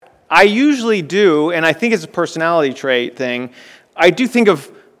I usually do, and I think it's a personality trait thing, I do think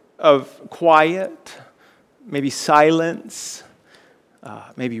of quiet, maybe silence,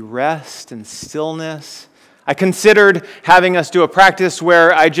 maybe rest and stillness. I considered having us do a practice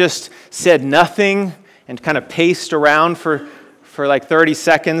where I just said nothing and kind of paced around for like 30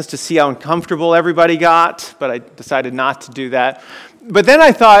 seconds to see how uncomfortable everybody got, but I decided not to do that. But then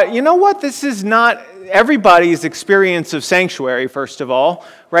I thought, you know what? This is not everybody's experience of sanctuary, first of all,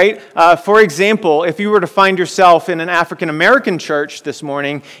 right? For example, if you were to find yourself in an African-American church this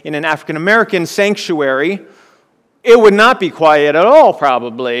morning, in an African-American sanctuary, it would not be quiet at all,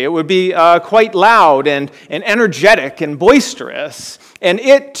 probably. It would be quite loud and energetic and boisterous. And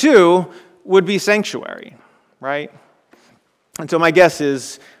it, too, would be sanctuary, right? And so my guess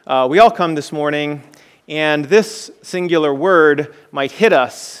is we all come this morning, and this singular word might hit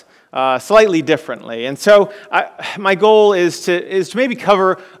us slightly differently. And so my goal is to maybe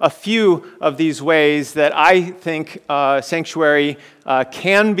cover a few of these ways that I think sanctuary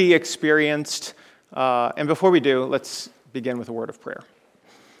can be experienced. And before we do, let's begin with a word of prayer.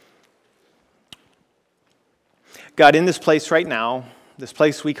 God, in this place right now, this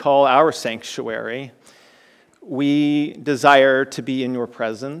place we call our sanctuary, we desire to be in your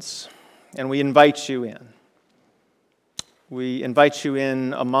presence, and we invite you in. We invite you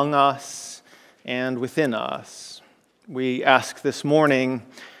in among us and within us. We ask this morning,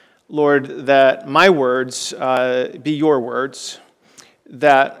 Lord, that my words be your words,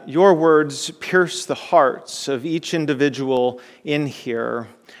 that your words pierce the hearts of each individual in here,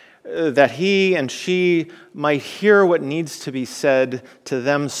 that he and she might hear what needs to be said to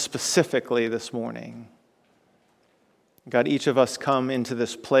them specifically this morning. God, each of us come into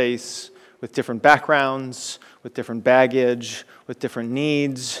this place with different backgrounds, with different baggage, with different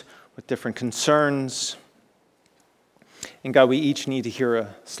needs, with different concerns. And God, we each need to hear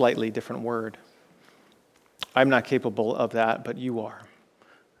a slightly different word. I'm not capable of that, but you are.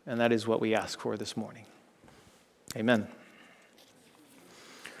 And that is what we ask for this morning. Amen.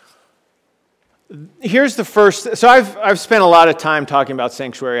 Here's the first. So I've spent a lot of time talking about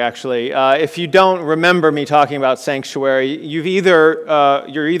sanctuary. Actually, if you don't remember me talking about sanctuary, you're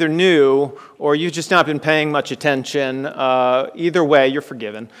either new or you've just not been paying much attention. Either way, you're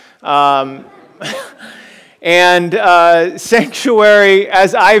forgiven. And sanctuary,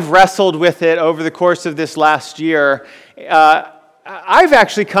 as I've wrestled with it over the course of this last year, I've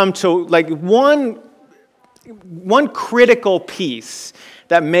actually come to like one critical piece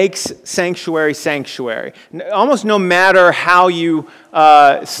that makes sanctuary sanctuary. Almost no matter how you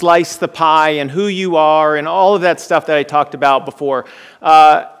slice the pie and who you are and all of that stuff that I talked about before.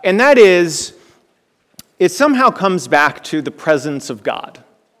 And that is, it somehow comes back to the presence of God.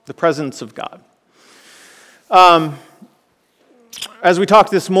 The presence of God. As we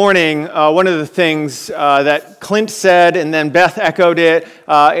talked this morning, one of the things that Clint said and then Beth echoed it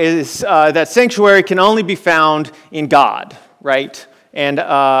is that sanctuary can only be found in God, right? And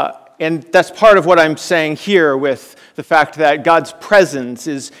that's part of what I'm saying here with the fact that God's presence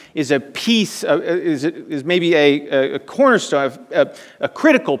is a piece, is maybe a cornerstone, a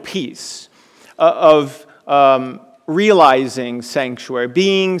critical piece of realizing sanctuary,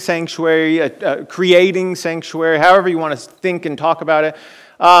 being sanctuary, creating sanctuary, however you want to think and talk about it.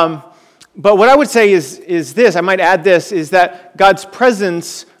 But what I would say is this, I might add this, is that God's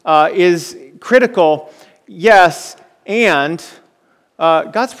presence is critical, yes, and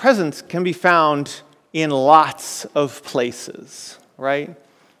God's presence can be found in lots of places, right?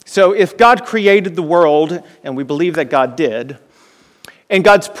 So if God created the world, and we believe that God did, and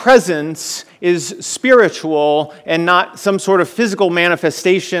God's presence is spiritual and not some sort of physical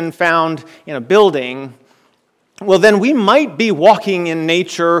manifestation found in a building, well, then we might be walking in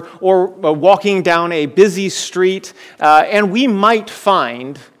nature or walking down a busy street, and we might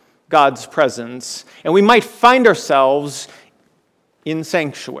find God's presence, and we might find ourselves in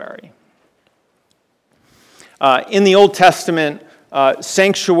sanctuary. In the Old Testament,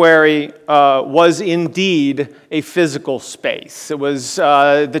 sanctuary was indeed a physical space. It was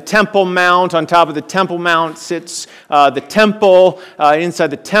the Temple Mount. On top of the Temple Mount sits the temple.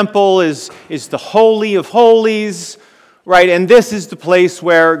 Inside the temple is the Holy of Holies, right? And this is the place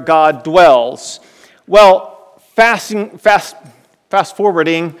where God dwells. Well, fast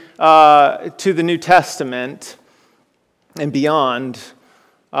forwarding to the New Testament and beyond,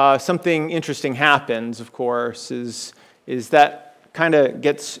 something interesting happens, of course, is that kind of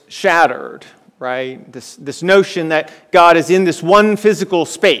gets shattered, right? This notion that God is in this one physical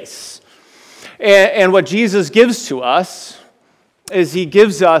space. And what Jesus gives to us is he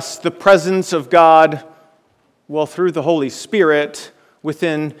gives us the presence of God, well, through the Holy Spirit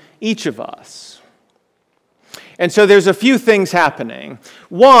within each of us. And so there's a few things happening.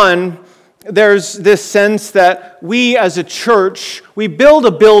 One, there's this sense that we as a church, we build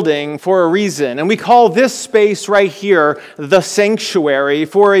a building for a reason, and we call this space right here the sanctuary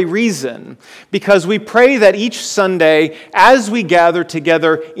for a reason, because we pray that each Sunday, as we gather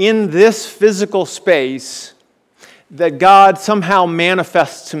together in this physical space, that God somehow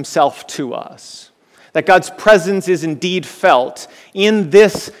manifests himself to us, that God's presence is indeed felt in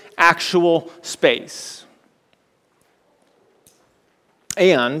this actual space.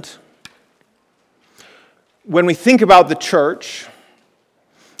 And when we think about the church,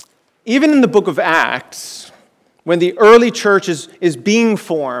 even in the book of Acts, when the early church is being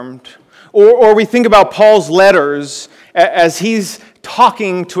formed, or we think about Paul's letters as he's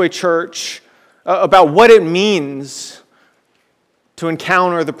talking to a church about what it means to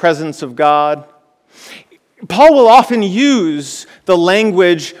encounter the presence of God, Paul will often use the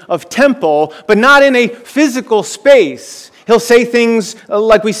language of temple, but not in a physical space. He'll say things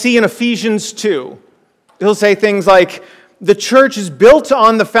like we see in Ephesians 2. He'll say things like, the church is built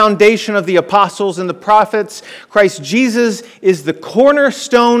on the foundation of the apostles and the prophets. Christ Jesus is the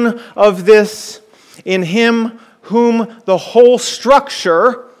cornerstone of this. In him whom the whole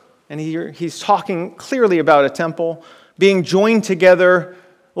structure, and he's talking clearly about a temple, being joined together.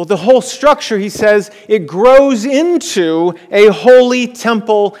 Well, the whole structure, he says, it grows into a holy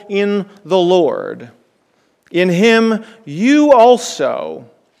temple in the Lord. In him you also,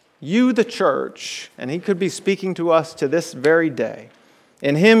 you the church, and he could be speaking to us to this very day.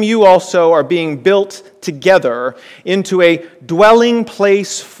 In him you also are being built together into a dwelling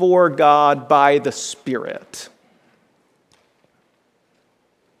place for God by the Spirit.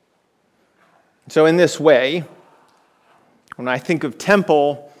 So in this way, when I think of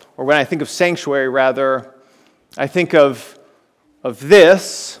temple, or when I think of sanctuary rather, I think of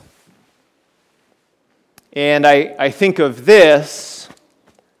this, and I think of this,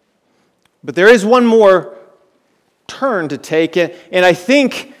 but there is one more turn to take, and I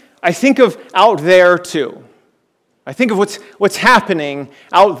think of out there too. I think of what's happening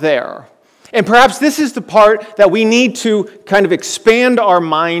out there. And perhaps this is the part that we need to kind of expand our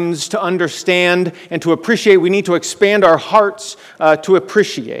minds to understand and to appreciate. We need to expand our hearts to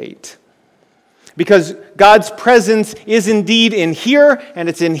appreciate. Because God's presence is indeed in here, and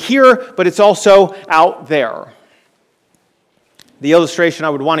it's in here, but it's also out there. The illustration I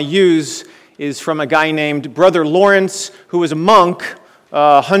would want to use is from a guy named Brother Lawrence, who was a monk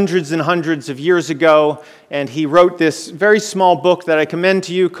hundreds and hundreds of years ago, and he wrote this very small book that I commend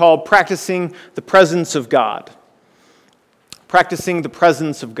to you called Practicing the Presence of God. Practicing the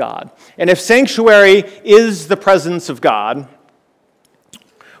Presence of God. And if sanctuary is the presence of God,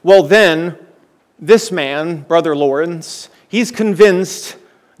 well then, this man, Brother Lawrence, he's convinced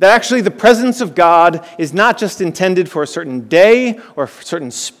that actually the presence of God is not just intended for a certain day or a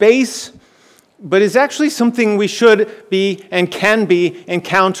certain space, but is actually something we should be and can be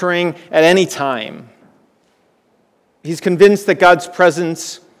encountering at any time. He's convinced that God's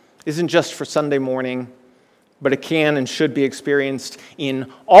presence isn't just for Sunday morning, but it can and should be experienced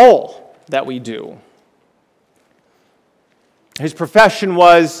in all that we do. His profession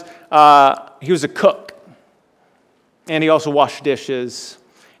was, he was a cook, and he also washed dishes,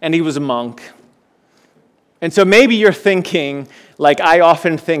 and he was a monk. And so maybe you're thinking, like I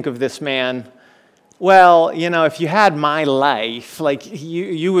often think of this man, well, you know, if you had my life, like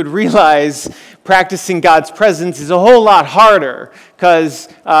you would realize practicing God's presence is a whole lot harder because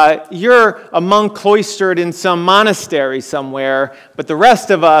you're a monk cloistered in some monastery somewhere, but the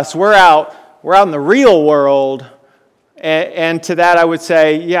rest of us, we're out in the real world. And to that I would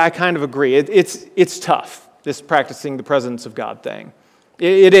say, yeah, I kind of agree. It's tough, this practicing the presence of God thing.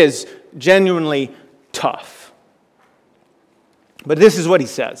 It is genuinely tough. But this is what he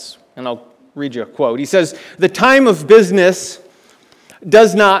says, and I'll read you a quote. He says, "The time of business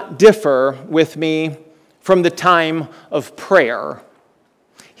does not differ with me from the time of prayer."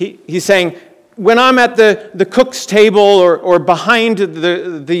 He's saying, when I'm at the cook's table or behind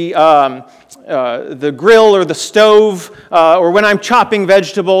the grill or the stove, or when I'm chopping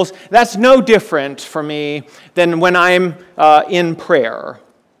vegetables, that's no different for me than when I'm in prayer.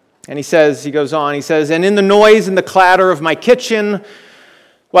 And he goes on, and in the noise and the clatter of my kitchen,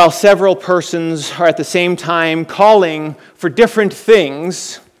 while several persons are at the same time calling for different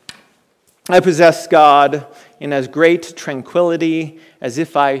things, I possess God in as great tranquility as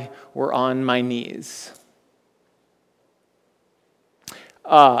if I were on my knees.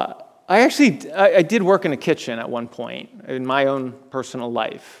 I did work in a kitchen at one point in my own personal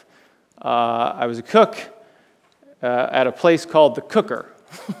life. I was a cook, at a place called The Cooker.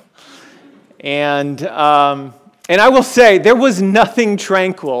 And I will say, there was nothing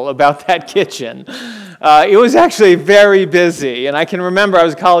tranquil about that kitchen. It was actually very busy, and I can remember, I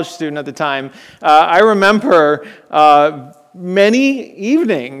was a college student at the time, I remember many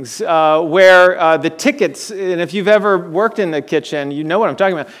evenings where the tickets, and if you've ever worked in the kitchen, you know what I'm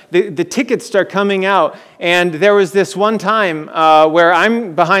talking about, the tickets start coming out, and there was this one time where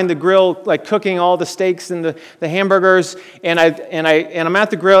I'm behind the grill, like cooking all the steaks and the hamburgers, and I'm at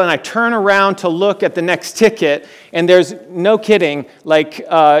the grill, and I turn around to look at the next ticket, and there's, no kidding, like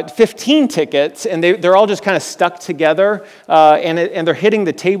 15 tickets, and they're all just kind of stuck together, and they're hitting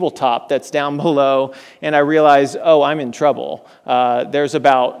the tabletop that's down below, and I realize, oh, I'm in trouble. There's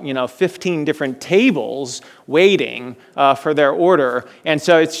about 15 different tables waiting for their order, and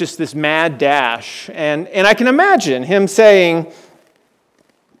so it's just this mad dash, and I can imagine him saying,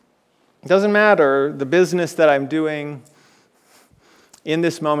 "It doesn't matter the business that I'm doing." In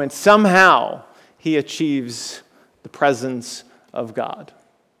this moment, somehow he achieves the presence of God.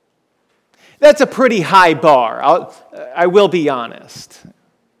 That's a pretty high bar. I will be honest.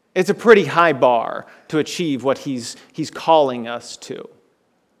 It's a pretty high bar to achieve what he's calling us to.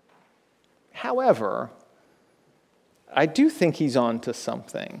 However, I do think he's on to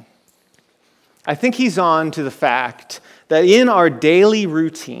something. I think he's on to the fact that in our daily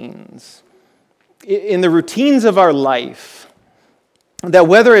routines, in the routines of our life, that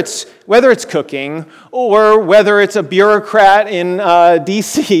whether it's cooking, or whether it's a bureaucrat in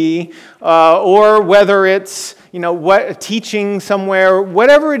D.C., or whether it's teaching somewhere,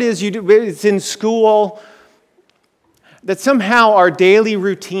 whatever it is you do, it's in school, that somehow our daily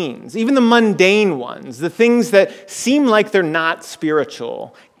routines, even the mundane ones, the things that seem like they're not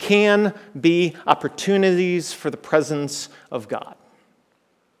spiritual, can be opportunities for the presence of God.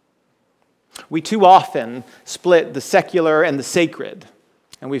 We too often split the secular and the sacred.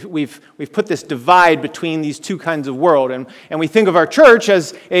 And we've put this divide between these two kinds of world, and we think of our church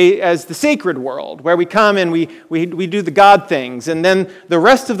as the sacred world, where we come and we do the God things, and then the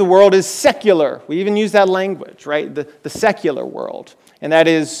rest of the world is secular. We even use that language, right? The secular world, and that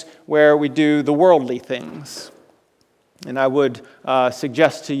is where we do the worldly things. And I would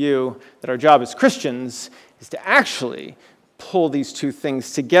suggest to you that our job as Christians is to actually pull these two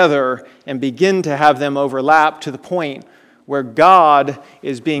things together and begin to have them overlap to the point where God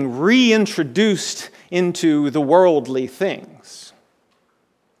is being reintroduced into the worldly things.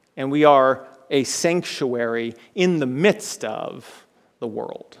 And we are a sanctuary in the midst of the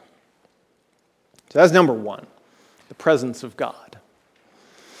world. So that's number one, the presence of God.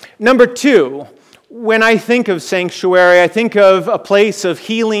 Number two, when I think of sanctuary, I think of a place of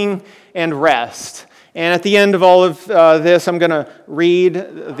healing and rest. And at the end of all of this, I'm going to read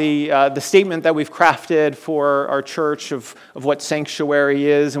the statement that we've crafted for our church of what sanctuary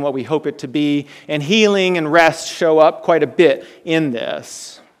is and what we hope it to be. And healing and rest show up quite a bit in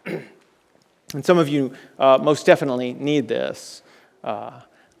this. And some of you most definitely need this.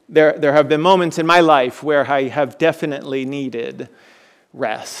 There have been moments in my life where I have definitely needed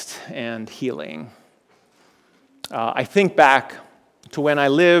rest and healing. I think back to when I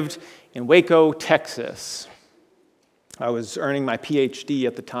lived in Waco, Texas. I was earning my PhD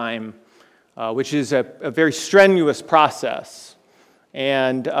at the time, which is a very strenuous process.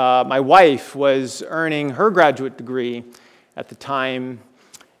 And my wife was earning her graduate degree at the time.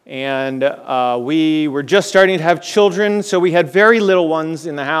 And we were just starting to have children, so we had very little ones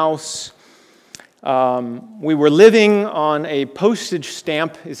in the house. We were living on a postage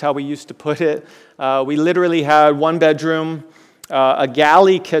stamp, is how we used to put it. We literally had one bedroom, a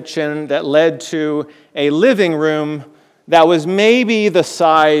galley kitchen that led to a living room that was maybe the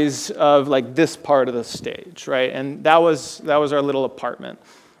size of like this part of the stage, right? And that was our little apartment.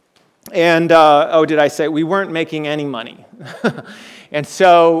 And did I say we weren't making any money? And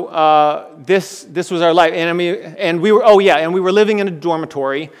so this was our life. And we were living in a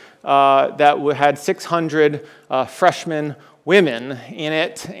dormitory that had 600 freshman women in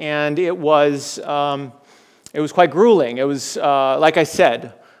it, and it was quite grueling. It was, like I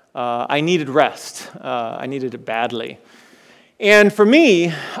said, I needed rest. I needed it badly. And for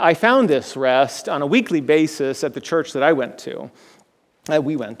me, I found this rest on a weekly basis at the church that we went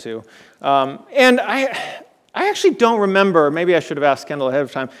to. And I actually don't remember, maybe I should have asked Kendall ahead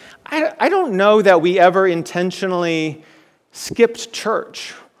of time, I don't know that we ever intentionally skipped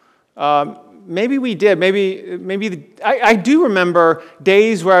church. Maybe we did. I do remember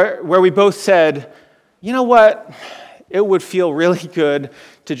days where we both said, you know what, it would feel really good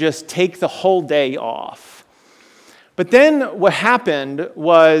to just take the whole day off. But then what happened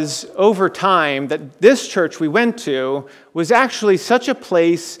was, over time, that this church we went to was actually such a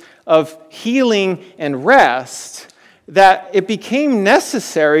place of healing and rest that it became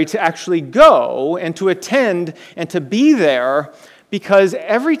necessary to actually go and to attend and to be there, because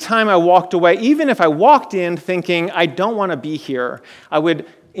every time I walked away, even if I walked in thinking, I don't want to be here, I would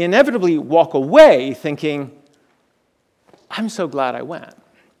inevitably walk away thinking, I'm so glad I went.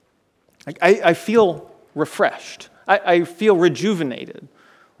 I feel refreshed. I feel rejuvenated.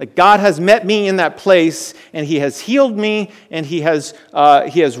 Like God has met me in that place, and He has healed me, and He has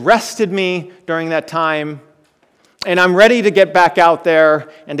rested me during that time, and I'm ready to get back out there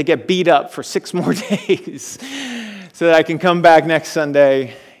and to get beat up for 6 more days so that I can come back next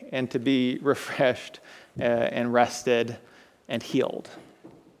Sunday and to be refreshed and rested and healed.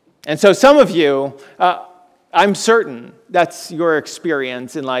 And so some of you, I'm certain that's your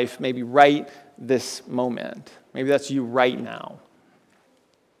experience in life, maybe right this moment. Maybe that's you right now.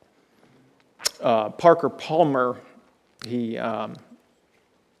 Parker Palmer, he's an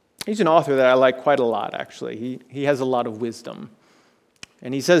author that I like quite a lot, actually. He has a lot of wisdom.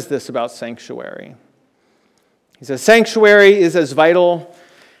 And he says this about sanctuary. He says, sanctuary is as vital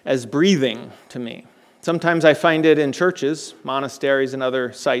as breathing to me. Sometimes I find it in churches, monasteries, and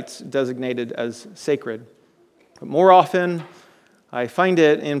other sites designated as sacred. But more often, I find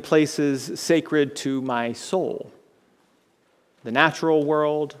it in places sacred to my soul. The natural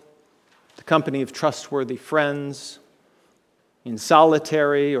world, the company of trustworthy friends, in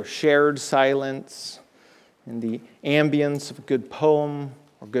solitary or shared silence, in the ambience of a good poem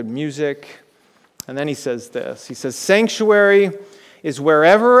or good music. And then he says this. He says, sanctuary is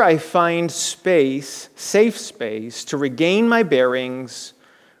wherever I find space, safe space, to regain my bearings,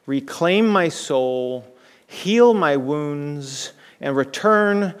 reclaim my soul, heal my wounds, and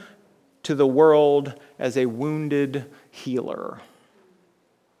return to the world as a wounded healer.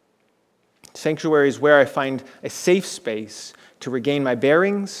 Sanctuary is where I find a safe space to regain my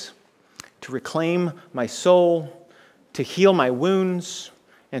bearings, to reclaim my soul, to heal my wounds,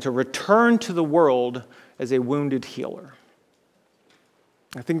 and to return to the world as a wounded healer.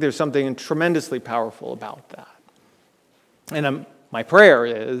 I think there's something tremendously powerful about that. And my prayer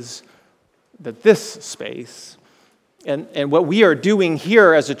is that this space and what we are doing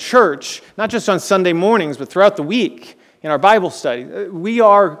here as a church, not just on Sunday mornings, but throughout the week in our Bible study, we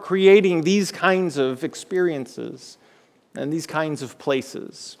are creating these kinds of experiences and these kinds of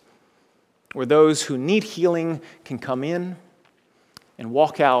places where those who need healing can come in and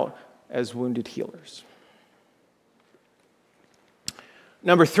walk out as wounded healers.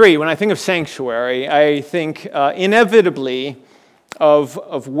 Number 3, when I think of sanctuary, I think inevitably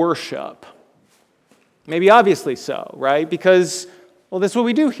of worship. Maybe obviously so, right? Because, well, that's what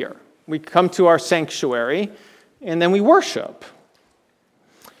we do here. We come to our sanctuary, and then we worship.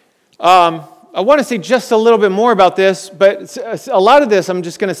 I want to say just a little bit more about this, but a lot of this I'm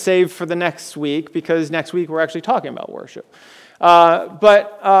just going to save for the next week, because next week we're actually talking about worship.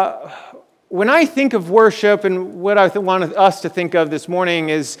 When I think of worship, and what I want us to think of this morning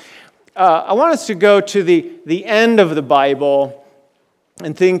is, I want us to go to the end of the Bible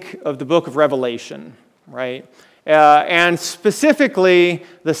and think of the book of Revelation, right? And specifically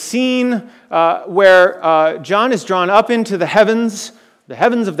the scene where John is drawn up into the heavens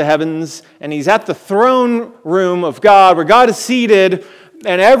of the heavens, and he's at the throne room of God, where God is seated,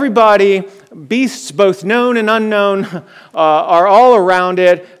 and everybody, beasts both known and unknown, are all around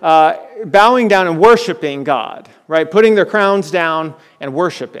it, bowing down and worshiping God, right? Putting their crowns down and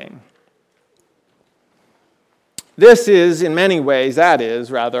worshiping. This is, in many ways,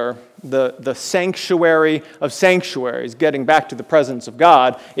 the sanctuary of sanctuaries, getting back to the presence of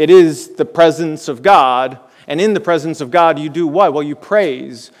God. It is the presence of God, and in the presence of God, you do what? Well, you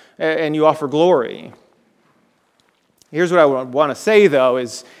praise and you offer glory. Here's what I want to say, though,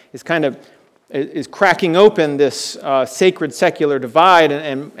 is cracking open this sacred secular divide,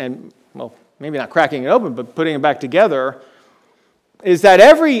 and well, maybe not cracking it open, but putting it back together, is that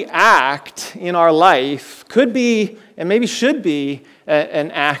every act in our life could be, and maybe should be,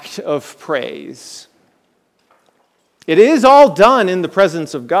 an act of praise. It is all done in the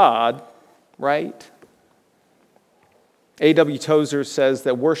presence of God, right? A.W. Tozer says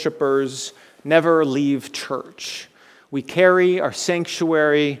that worshipers never leave church. We carry our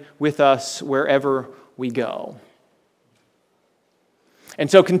sanctuary with us wherever we go. And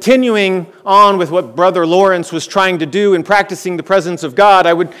so continuing on with what Brother Lawrence was trying to do in practicing the presence of God,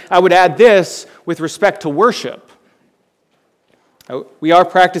 I would add this with respect to worship. We are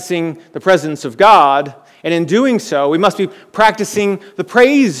practicing the presence of God, and in doing so, we must be practicing the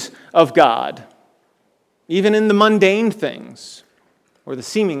praise of God. even in the mundane things, or the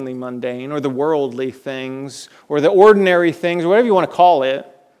seemingly mundane, or the worldly things, or the ordinary things, or whatever you want to call it.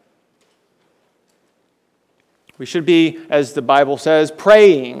 We should be, as the Bible says,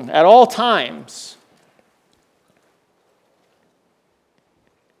 praying at all times.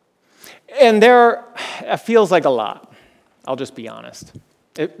 And it feels like a lot. I'll just be honest.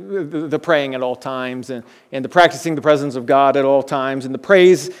 The praying at all times and the practicing the presence of God at all times and the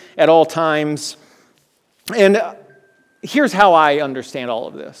praise at all times. And here's how I understand all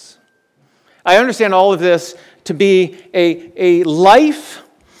of this. I understand all of this to be a life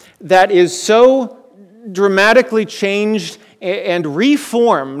that is so dramatically changed and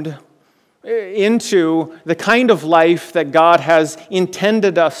reformed into the kind of life that God has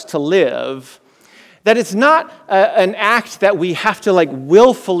intended us to live, that it's not an act that we have to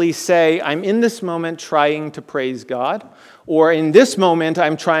willfully say, I'm in this moment trying to praise God, or in this moment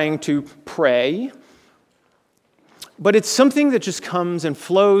I'm trying to pray, but it's something that just comes and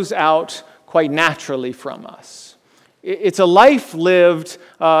flows out quite naturally from us. It's a life lived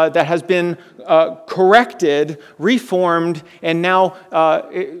that has been corrected, reformed, and now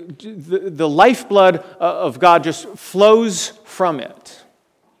the lifeblood of God just flows from it.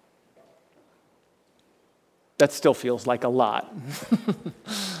 That still feels like a lot.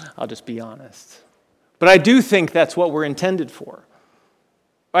 I'll just be honest. But I do think that's what we're intended for.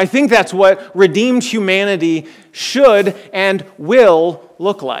 I think that's what redeemed humanity should and will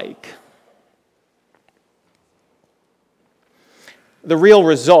look like. The real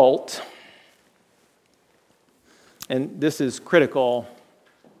result, and this is critical,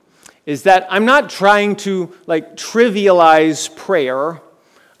 is that I'm not trying to trivialize prayer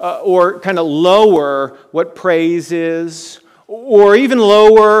or kind of lower what praise is, or even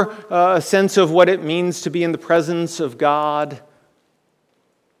lower a sense of what it means to be in the presence of God.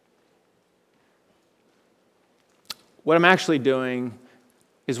 What I'm actually doing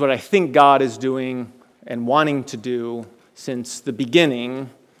is what I think God is doing and wanting to do since the beginning.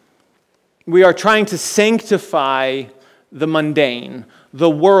 We are trying to sanctify the mundane, the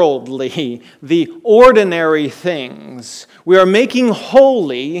worldly, the ordinary things. We are making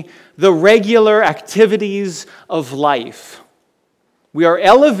holy the regular activities of life. We are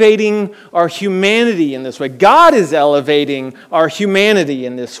elevating our humanity in this way. God is elevating our humanity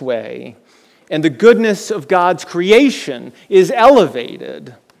in this way. And the goodness of God's creation is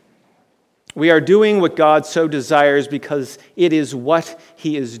elevated. We are doing what God so desires because it is what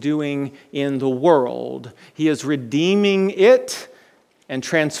He is doing in the world. He is redeeming it and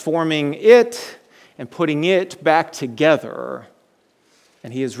transforming it and putting it back together.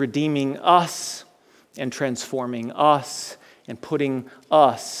 And He is redeeming us and transforming us and putting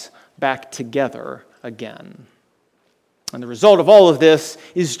us back together again. And the result of all of this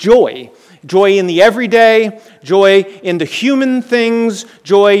is joy. Joy in the everyday, joy in the human things,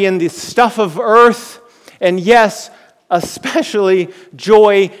 joy in the stuff of earth, and yes, especially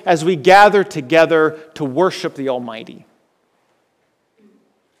joy as we gather together to worship the Almighty.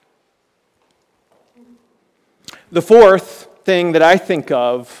 The fourth thing that I think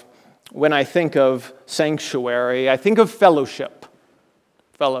of when I think of sanctuary, I think of fellowship.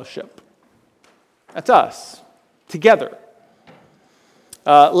 Fellowship. That's us, together.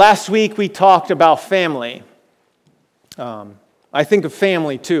 Last week we talked about family. I think of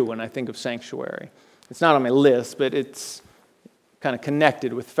family too when I think of sanctuary. It's not on my list, but it's kind of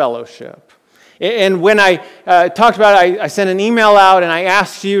connected with fellowship. And when I talked about it, I sent an email out and I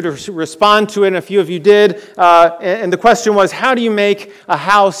asked you to respond to it, and a few of you did. And the question was, how do you make a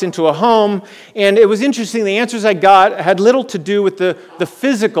house into a home? And it was interesting. The answers I got had little to do with the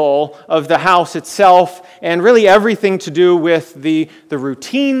physical of the house itself, and really everything to do with the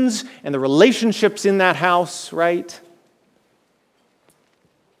routines and the relationships in that house, right?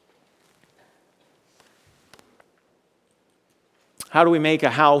 How do we make a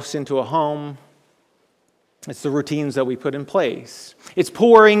house into a home? It's the routines that we put in place. It's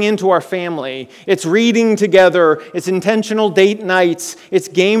pouring into our family. It's reading together. It's intentional date nights. It's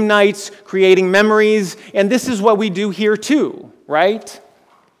game nights, creating memories. And this is what we do here too, right?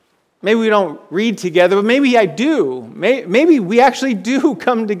 Maybe we don't read together, but maybe I do. Maybe we actually do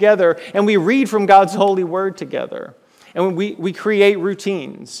come together and we read from God's holy word together. And we create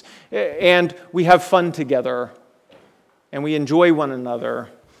routines. And we have fun together. And we enjoy one another.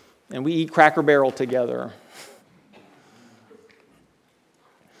 And we eat Cracker Barrel together.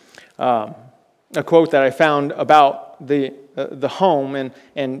 A quote that I found about the home,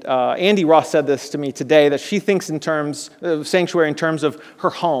 and Andy Ross said this to me today, that she thinks in terms of sanctuary in terms of her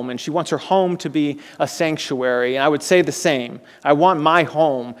home, and she wants her home to be a sanctuary. And I would say the same. I want my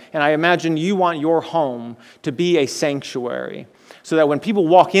home, and I imagine you want your home to be a sanctuary, so that when people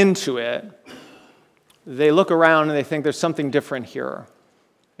walk into it, they look around and they think there's something different here.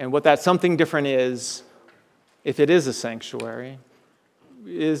 And what that something different is, if it is a sanctuary,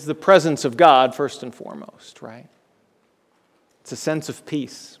 is the presence of God first and foremost, right? It's a sense of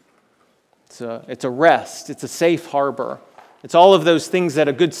peace. It's a rest. It's a safe harbor. It's all of those things that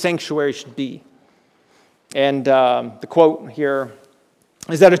a good sanctuary should be. And the quote here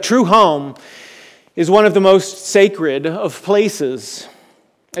is that a true home is one of the most sacred of places.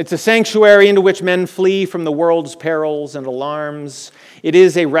 It's a sanctuary into which men flee from the world's perils and alarms. It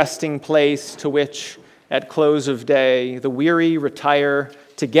is a resting place to which, at close of day, the weary retire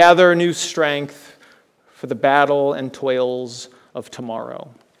to gather new strength for the battle and toils of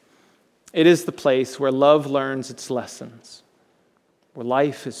tomorrow. It is the place where love learns its lessons, where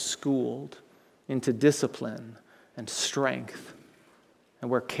life is schooled into discipline and strength,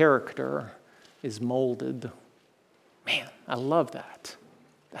 and where character is molded. Man, I love that.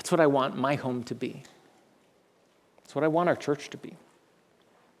 That's what I want my home to be. That's what I want our church to be.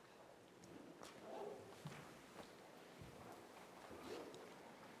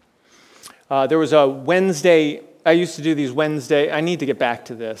 There was a Wednesday, I used to do these Wednesday, I need to get back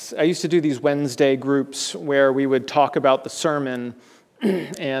to this. I used to do these Wednesday groups where we would talk about the sermon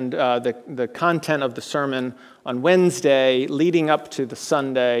and the content of the sermon on Wednesday leading up to the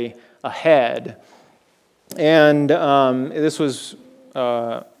Sunday ahead. And this was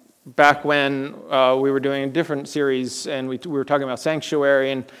back when we were doing a different series, and we were talking about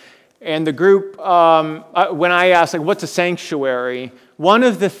sanctuary. And the group, when I asked, like, what's a sanctuary? One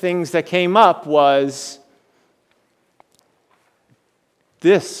of the things that came up was,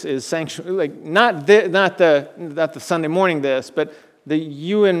 this is sanctuary, like not the Sunday morning this, but the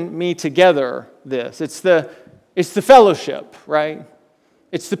you and me together this. It's the fellowship, right?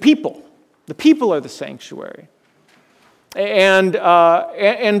 It's the people. The people are the sanctuary. And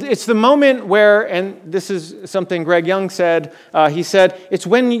it's the moment where, and this is something Greg Young said, he said, it's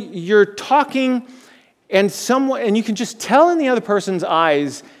when you're talking and you can just tell in the other person's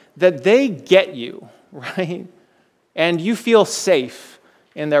eyes that they get you, right? And you feel safe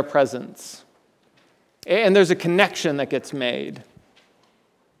in their presence. And there's a connection that gets made.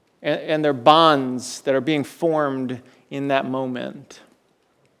 And there are bonds that are being formed in that moment.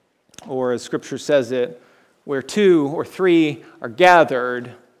 Or as Scripture says it, where 2 or 3 are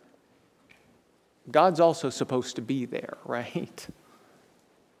gathered, God's also supposed to be there, right?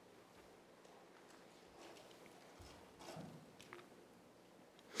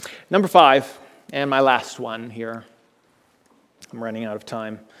 Number 5, and my last one here, I'm running out of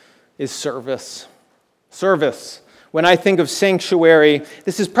time, is service. Service. When I think of sanctuary,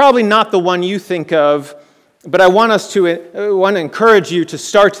 this is probably not the one you think of, but I want to encourage you to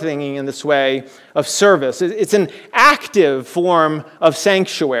start thinking in this way of service. It's an active form of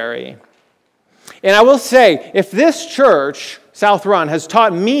sanctuary. And I will say, if this church, South Run, has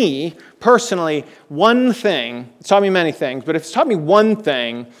taught me personally one thing, it's taught me many things, but if it's taught me one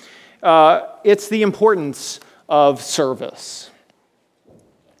thing, it's the importance of service.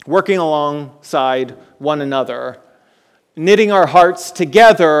 Working alongside one another, knitting our hearts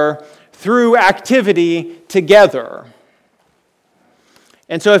together through activity together.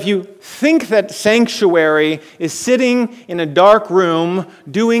 And so if you think that sanctuary is sitting in a dark room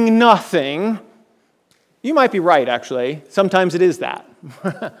doing nothing, you might be right, actually. Sometimes it is that.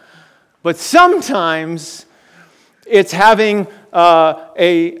 But sometimes it's having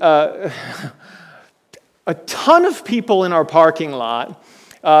a ton of people in our parking lot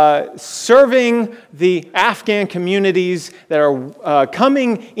serving the Afghan communities that are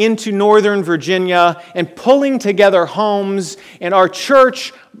coming into Northern Virginia and pulling together homes, and our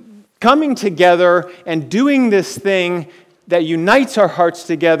church coming together and doing this thing that unites our hearts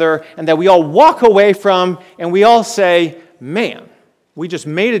together and that we all walk away from and we all say, man, we just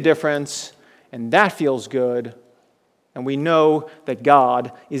made a difference and that feels good, and we know that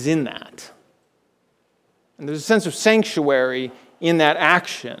God is in that. And there's a sense of sanctuary in that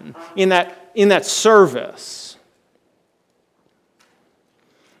action, in that service.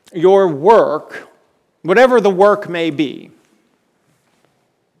 Your work, whatever the work may be,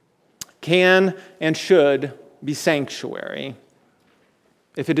 can and should be sanctuary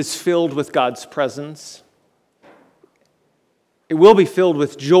if it is filled with God's presence. It will be filled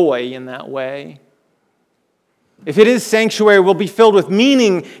with joy in that way. If it is sanctuary, it will be filled with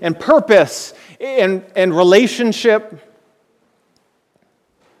meaning and purpose and relationship.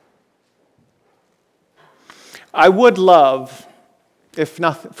 I would love, if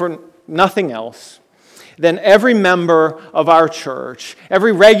not, for nothing else, then every member of our church,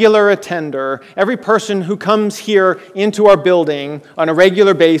 every regular attender, every person who comes here into our building on a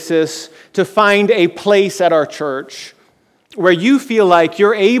regular basis to find a place at our church where you feel like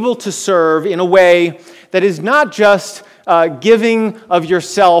you're able to serve in a way that is not just giving of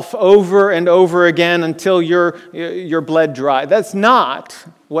yourself over and over again until you're bled dry. That's not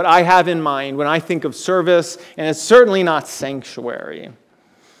what I have in mind when I think of service, and it's certainly not sanctuary.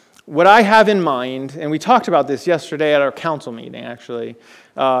 What I have in mind, and we talked about this yesterday at our council meeting, actually,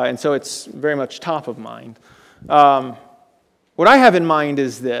 and so it's very much top of mind. What I have in mind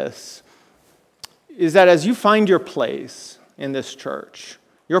is this, is that as you find your place in this church,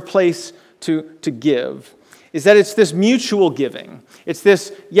 your place to give, is that it's this mutual giving. It's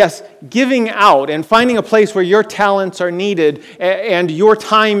this, yes, giving out and finding a place where your talents are needed and your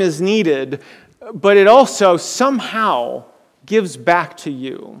time is needed, but it also somehow gives back to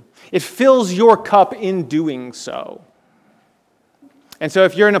you. It fills your cup in doing so. And so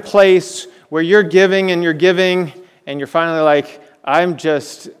if you're in a place where you're giving and you're finally like,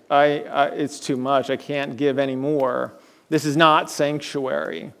 it's too much, I can't give anymore. This is not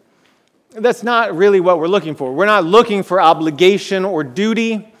sanctuary. That's not really what we're looking for. We're not looking for obligation or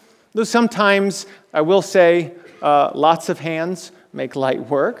duty. Though sometimes, I will say, lots of hands make light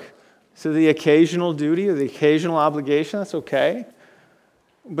work. So the occasional duty or the occasional obligation, that's okay.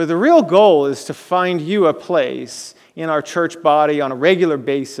 But the real goal is to find you a place in our church body on a regular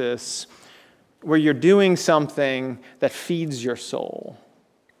basis where you're doing something that feeds your soul,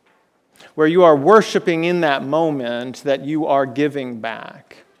 where you are worshiping in that moment that you are giving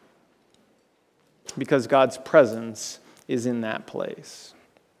back, because God's presence is in that place.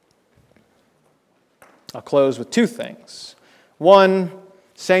 I'll close with two things. One,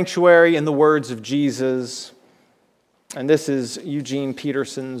 sanctuary in the words of Jesus. And this is Eugene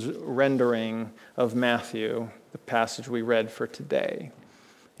Peterson's rendering of Matthew, the passage we read for today.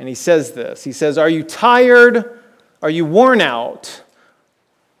 And he says this. He says, "Are you tired? Are you worn out?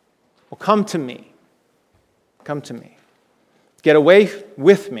 Well, come to me. Come to me. Get away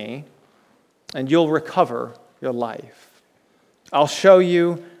with me, and you'll recover your life. I'll show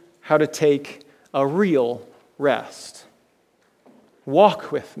you how to take a real rest.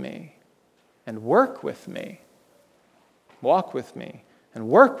 Walk with me and work with me. Walk with me and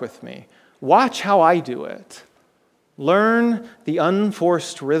work with me. Watch how I do it. Learn the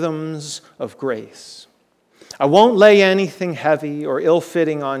unforced rhythms of grace. I won't lay anything heavy or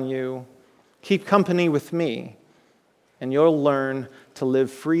ill-fitting on you. Keep company with me, and you'll learn to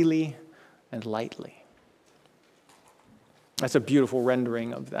live freely and lightly." That's a beautiful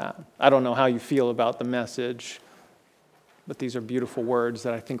rendering of that. I don't know how you feel about the message, but these are beautiful words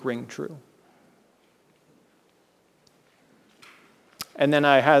that I think ring true. And then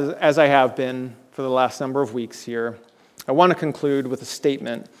as I have been for the last number of weeks here, I want to conclude with a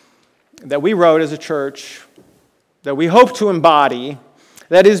statement that we wrote as a church that we hope to embody,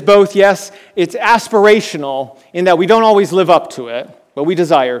 that is both, yes, it's aspirational in that we don't always live up to it, but we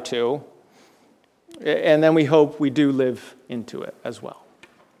desire to, and then we hope we do live into it as well.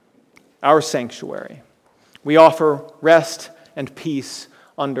 Our sanctuary. We offer rest and peace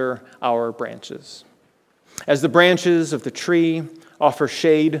under our branches. As the branches of the tree offer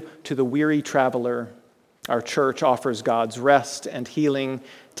shade to the weary traveler, our church offers God's rest and healing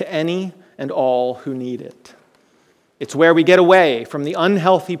to any and all who need it. It's where we get away from the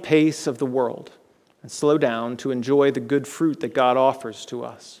unhealthy pace of the world and slow down to enjoy the good fruit that God offers to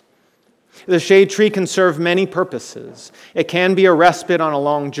us. The shade tree can serve many purposes. It can be a respite on a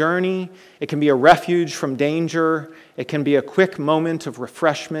long journey. It can be a refuge from danger. It can be a quick moment of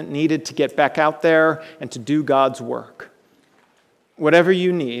refreshment needed to get back out there and to do God's work. Whatever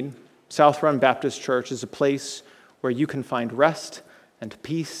you need, South Run Baptist Church is a place where you can find rest and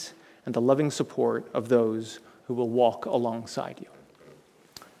peace and the loving support of those who will walk alongside you.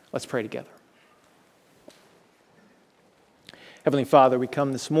 Let's pray together. Heavenly Father, we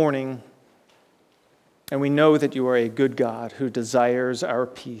come this morning and we know that you are a good God who desires our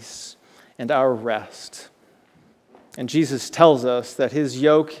peace and our rest. And Jesus tells us that his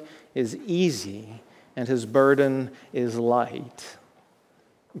yoke is easy and his burden is light.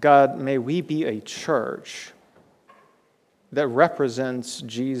 God, may we be a church that represents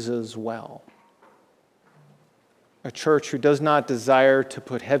Jesus well. A church who does not desire to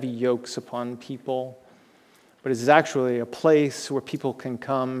put heavy yokes upon people, but is actually a place where people can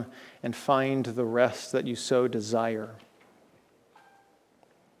come and find the rest that you so desire.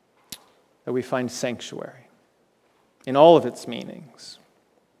 that we find sanctuary in all of its meanings.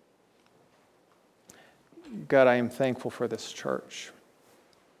 God, I am thankful for this church.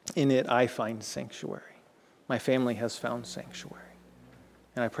 In it, I find sanctuary. My family has found sanctuary.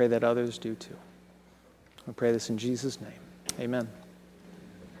 And I pray that others do too. I pray this in Jesus' name. Amen.